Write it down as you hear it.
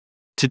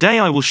Today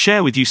I will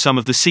share with you some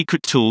of the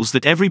secret tools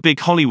that every big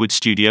Hollywood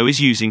studio is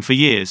using for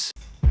years.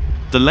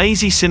 The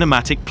Lazy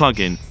Cinematic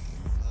Plugin.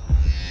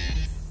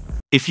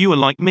 If you are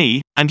like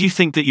me, and you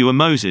think that you are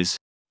Moses,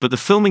 but the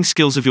filming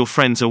skills of your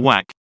friends are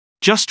whack,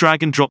 just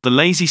drag and drop the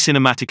Lazy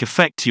Cinematic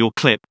effect to your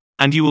clip,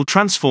 and you will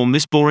transform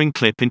this boring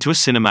clip into a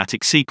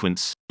cinematic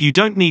sequence. You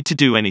don't need to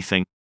do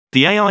anything.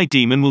 The AI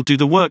demon will do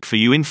the work for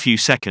you in few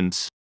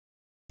seconds.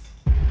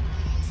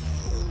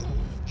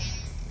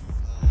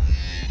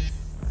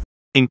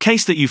 In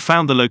case that you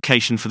found the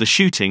location for the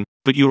shooting,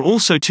 but you're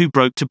also too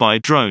broke to buy a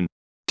drone,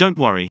 don't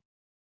worry.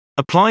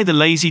 Apply the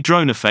lazy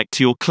drone effect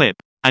to your clip,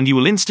 and you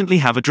will instantly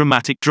have a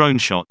dramatic drone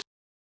shot.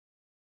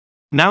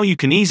 Now you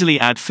can easily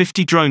add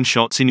 50 drone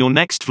shots in your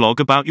next vlog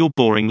about your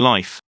boring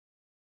life.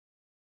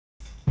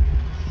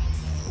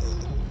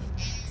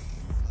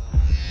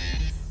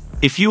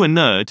 If you are a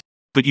nerd,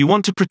 but you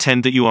want to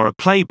pretend that you are a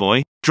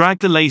playboy, drag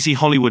the lazy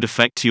Hollywood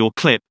effect to your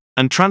clip,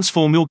 and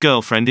transform your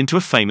girlfriend into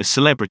a famous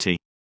celebrity.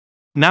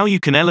 Now you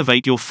can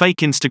elevate your fake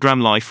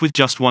Instagram life with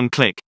just one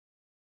click.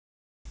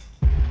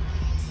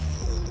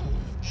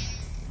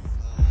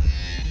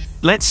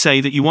 Let's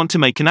say that you want to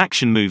make an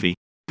action movie,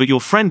 but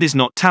your friend is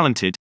not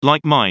talented,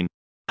 like mine.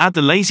 Add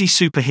the lazy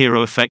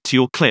superhero effect to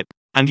your clip,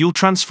 and you'll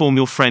transform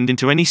your friend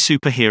into any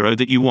superhero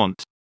that you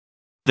want.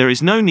 There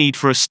is no need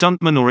for a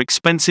stuntman or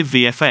expensive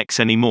VFX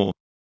anymore.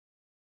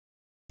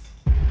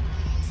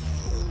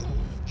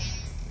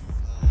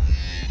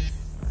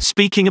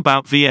 Speaking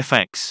about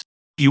VFX.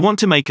 You want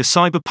to make a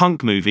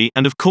cyberpunk movie,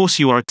 and of course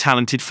you are a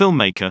talented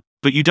filmmaker,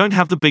 but you don't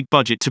have the big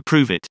budget to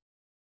prove it.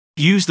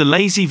 Use the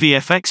Lazy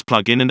VFX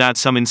plugin and add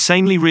some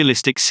insanely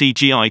realistic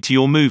CGI to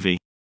your movie.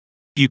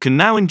 You can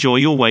now enjoy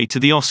your way to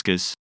the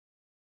Oscars.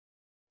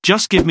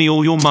 Just give me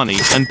all your money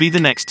and be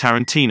the next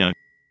Tarantino.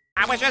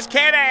 I was just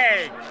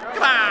kidding!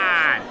 Come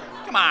on!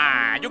 Come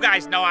on! You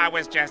guys know I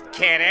was just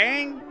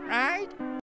kidding, right?